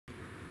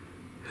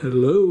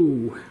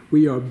Hello,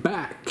 we are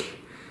back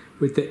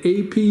with the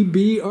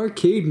APB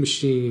arcade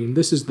machine.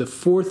 This is the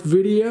fourth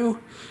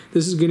video.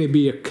 This is going to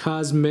be a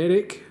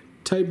cosmetic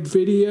type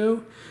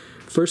video.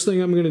 First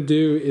thing I'm going to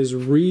do is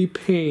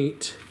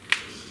rebuild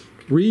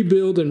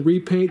and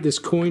repaint this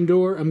coin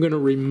door. I'm going to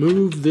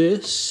remove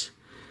this,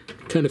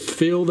 kind of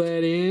fill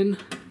that in.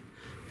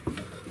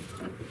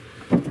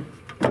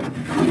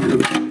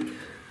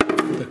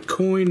 The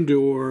coin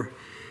door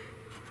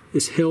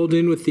is held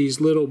in with these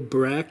little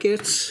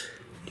brackets.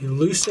 You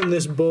loosen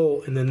this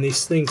bolt and then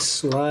these things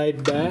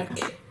slide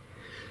back.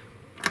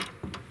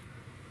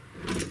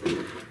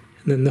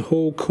 And then the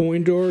whole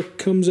coin door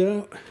comes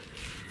out.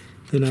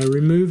 Then I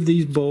remove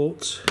these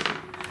bolts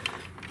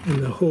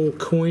and the whole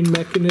coin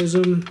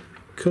mechanism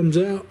comes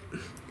out.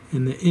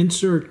 And the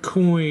insert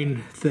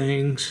coin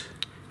things,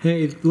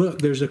 hey look,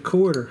 there's a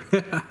quarter.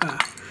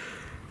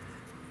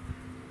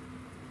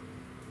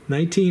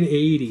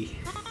 1980.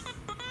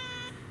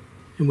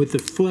 And with the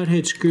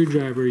flathead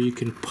screwdriver you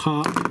can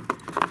pop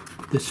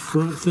this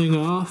front thing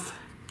off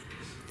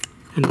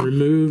and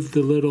remove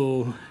the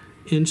little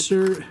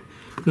insert.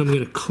 And I'm going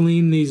to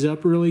clean these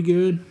up really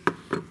good.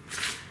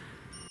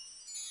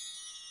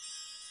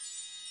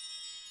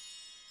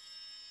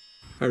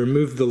 I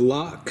removed the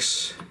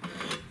locks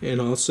and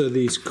also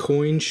these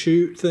coin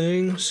chute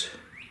things.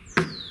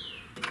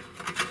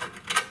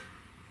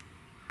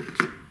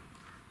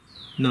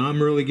 Now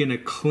I'm really going to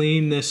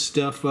clean this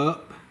stuff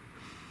up.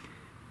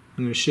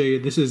 I'm going to show you,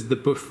 this is the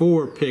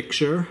before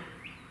picture.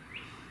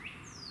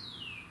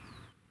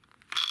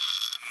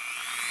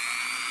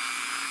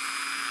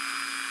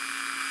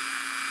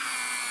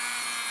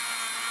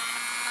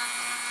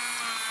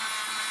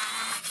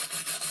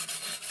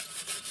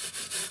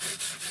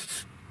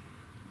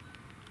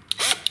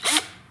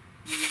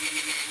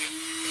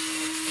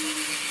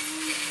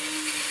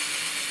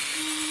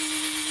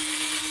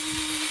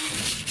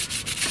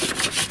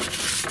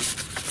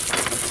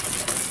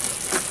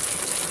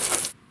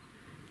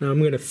 Now I'm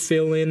going to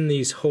fill in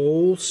these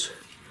holes.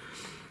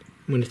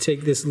 I'm going to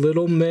take this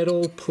little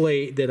metal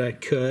plate that I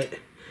cut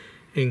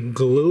and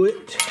glue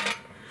it.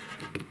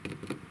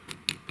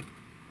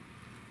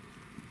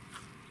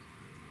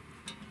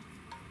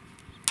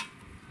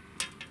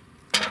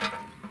 I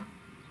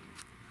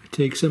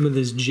take some of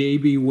this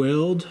JB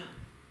Weld.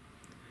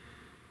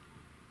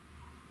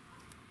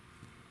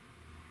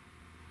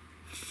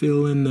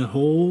 Fill in the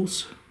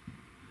holes.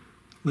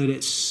 Let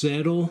it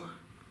settle.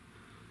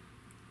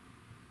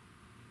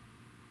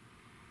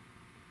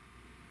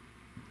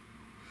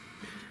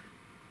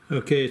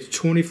 Okay, it's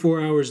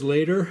 24 hours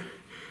later.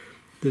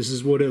 This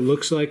is what it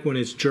looks like when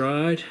it's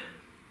dried.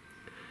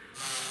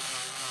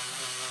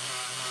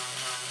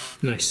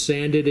 And I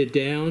sanded it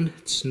down.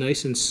 It's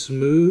nice and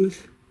smooth.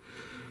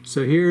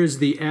 So here is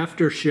the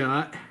after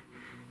shot.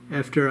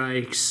 After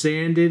I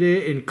sanded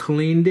it and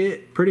cleaned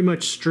it, pretty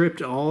much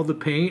stripped all the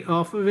paint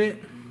off of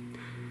it.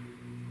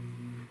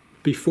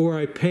 Before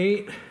I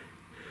paint,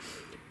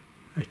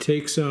 I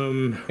take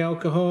some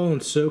alcohol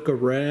and soak a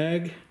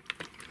rag.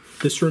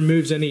 This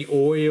removes any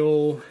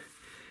oil,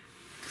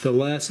 the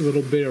last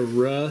little bit of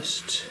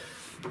rust.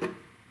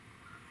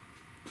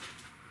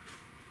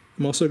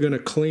 I'm also going to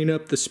clean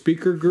up the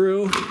speaker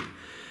grill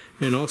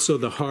and also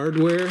the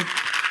hardware.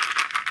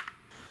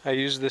 I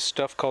use this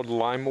stuff called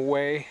Lime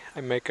Away.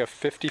 I make a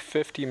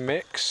 50-50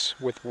 mix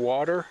with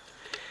water.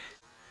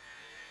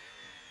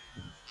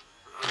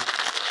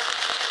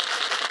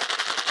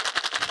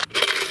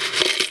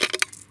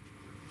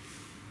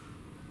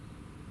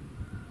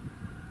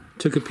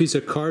 Took a piece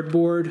of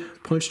cardboard,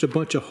 punched a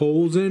bunch of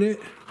holes in it.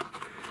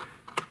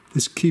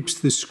 This keeps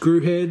the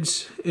screw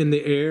heads in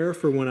the air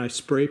for when I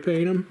spray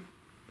paint them.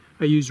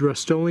 I use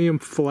Rust-Oleum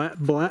flat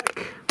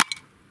black.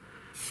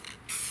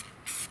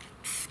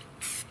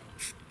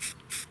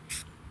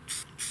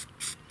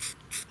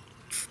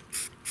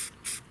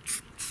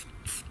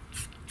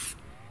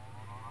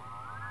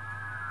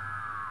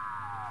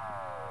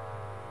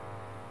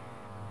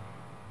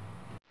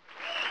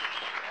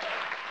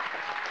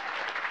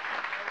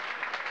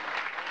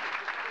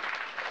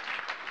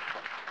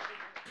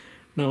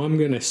 Now I'm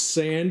going to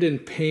sand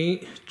and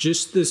paint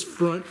just this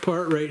front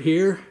part right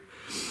here.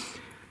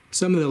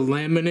 Some of the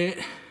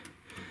laminate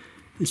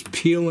is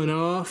peeling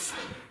off.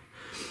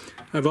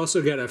 I've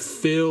also got to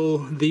fill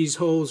these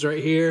holes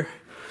right here.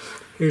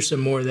 Here's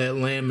some more of that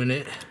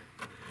laminate.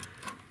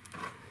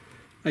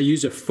 I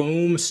use a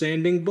foam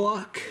sanding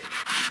block.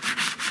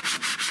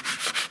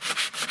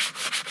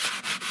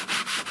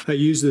 I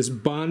use this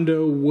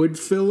Bondo wood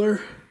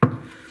filler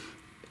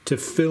to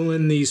fill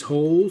in these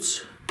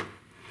holes.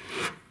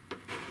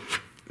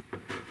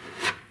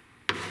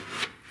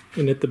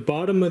 And at the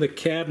bottom of the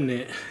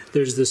cabinet,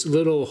 there's this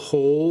little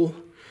hole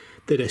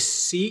that a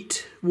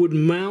seat would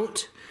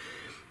mount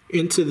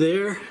into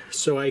there.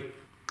 So I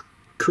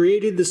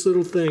created this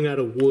little thing out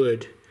of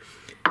wood.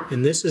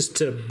 And this is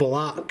to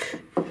block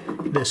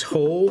this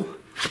hole.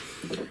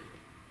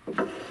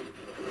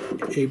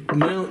 It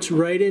mounts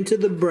right into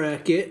the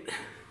bracket.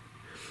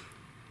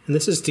 And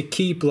this is to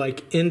keep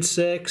like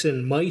insects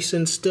and mice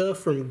and stuff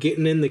from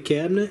getting in the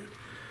cabinet.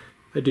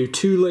 I do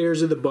 2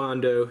 layers of the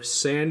Bondo,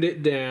 sand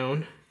it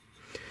down,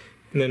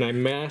 and then I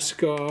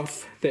mask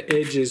off the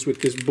edges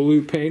with this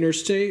blue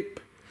painter's tape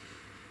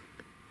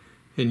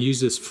and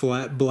use this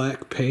flat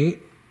black paint.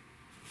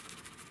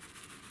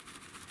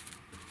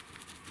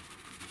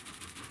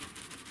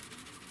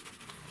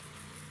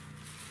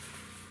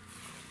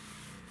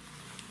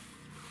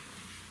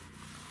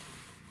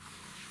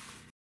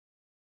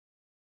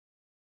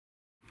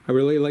 I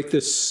really like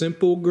this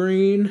simple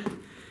green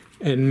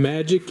and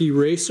magic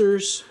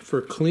erasers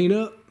for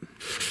cleanup.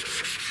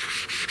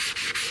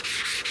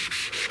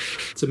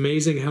 It's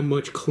amazing how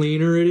much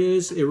cleaner it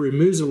is. It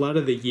removes a lot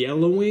of the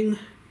yellowing.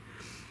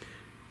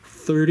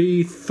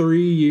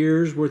 33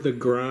 years worth of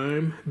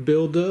grime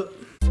buildup.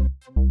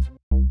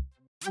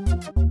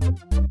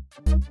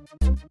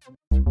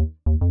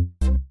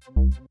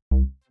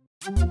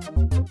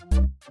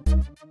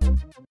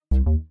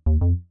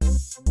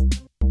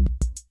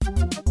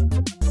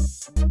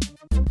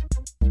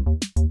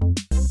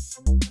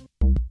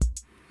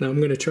 Now I'm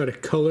going to try to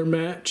color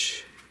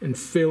match and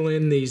fill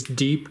in these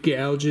deep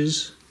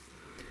gouges.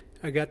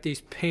 I got these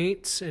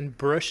paints and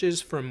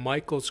brushes from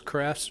Michael's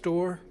craft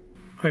store.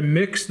 I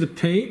mix the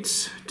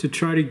paints to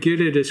try to get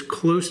it as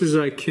close as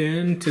I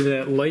can to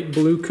that light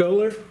blue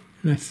color.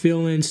 And I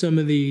fill in some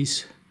of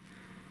these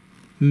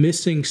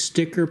missing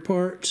sticker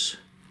parts.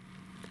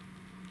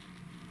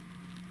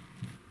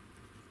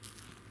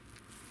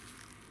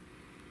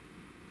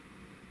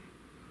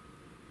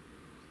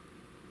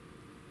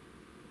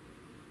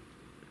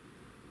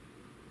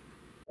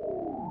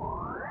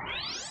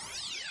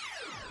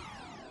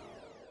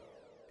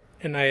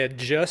 And I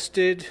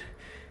adjusted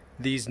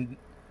these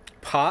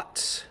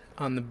pots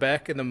on the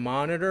back of the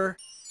monitor.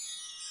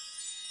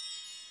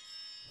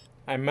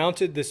 I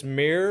mounted this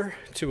mirror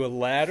to a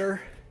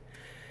ladder,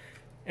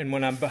 and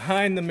when I'm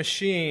behind the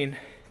machine,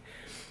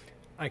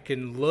 I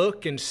can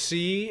look and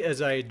see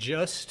as I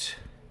adjust.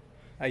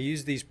 I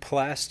use these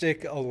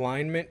plastic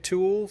alignment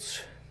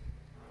tools.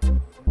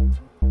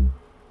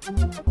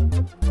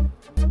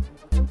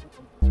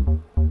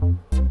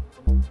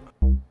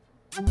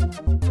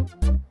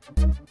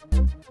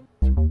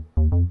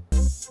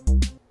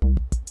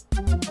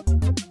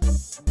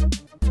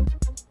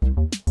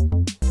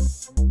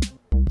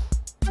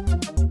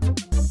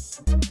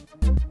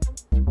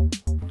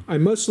 I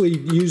mostly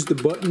use the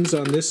buttons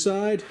on this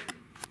side,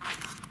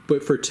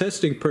 but for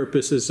testing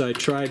purposes I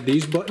tried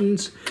these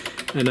buttons,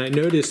 and I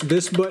noticed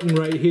this button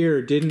right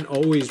here didn't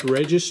always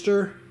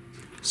register.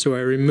 So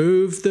I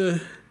removed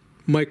the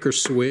micro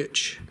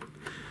switch.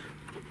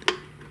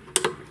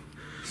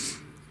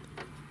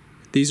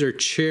 These are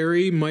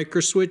cherry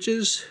micro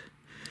switches.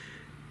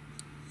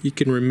 You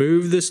can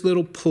remove this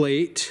little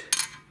plate,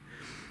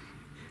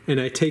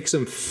 and I take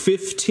some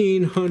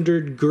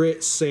 1500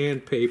 grit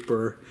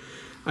sandpaper.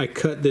 I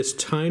cut this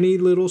tiny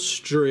little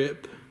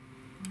strip,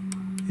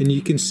 and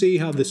you can see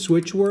how the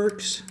switch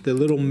works. The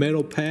little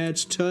metal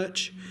pads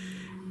touch,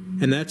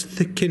 and that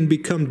can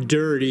become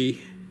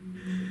dirty.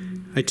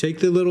 I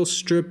take the little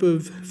strip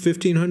of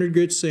 1500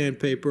 grit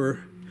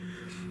sandpaper,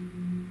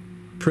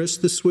 press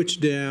the switch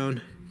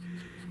down,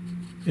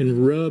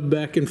 and rub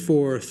back and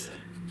forth.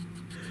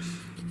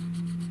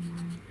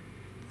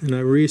 And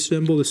I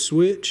reassemble the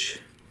switch.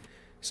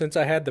 Since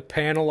I had the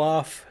panel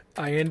off,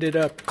 I ended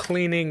up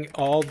cleaning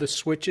all the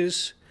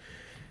switches,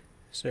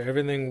 so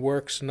everything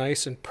works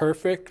nice and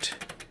perfect.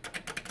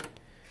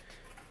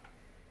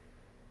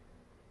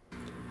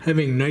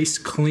 Having nice,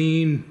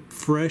 clean,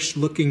 fresh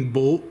looking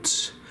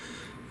bolts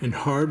and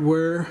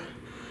hardware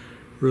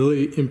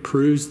really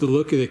improves the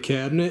look of the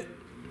cabinet.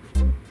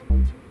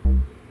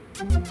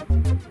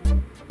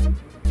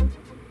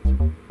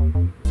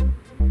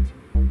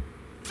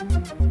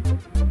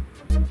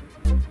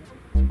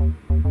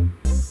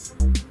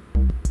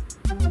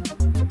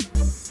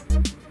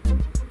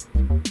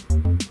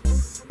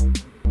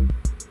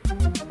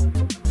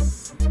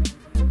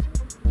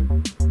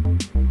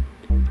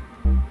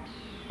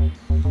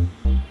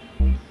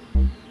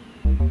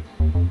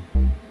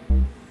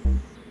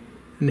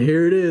 And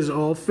here it is,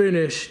 all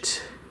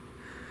finished.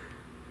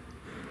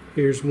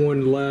 Here's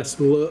one last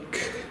look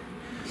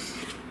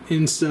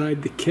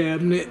inside the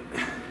cabinet.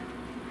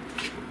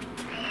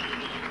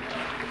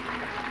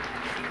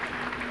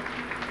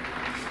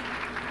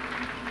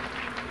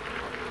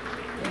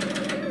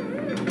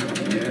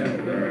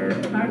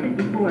 Started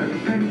before,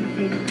 returning to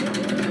station.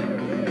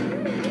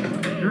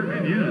 Sure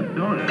could use it,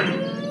 don't it?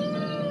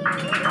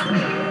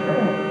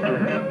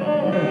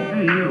 Oh,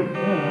 hey, you.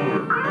 Oh.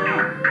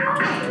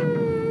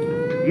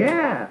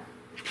 Yeah.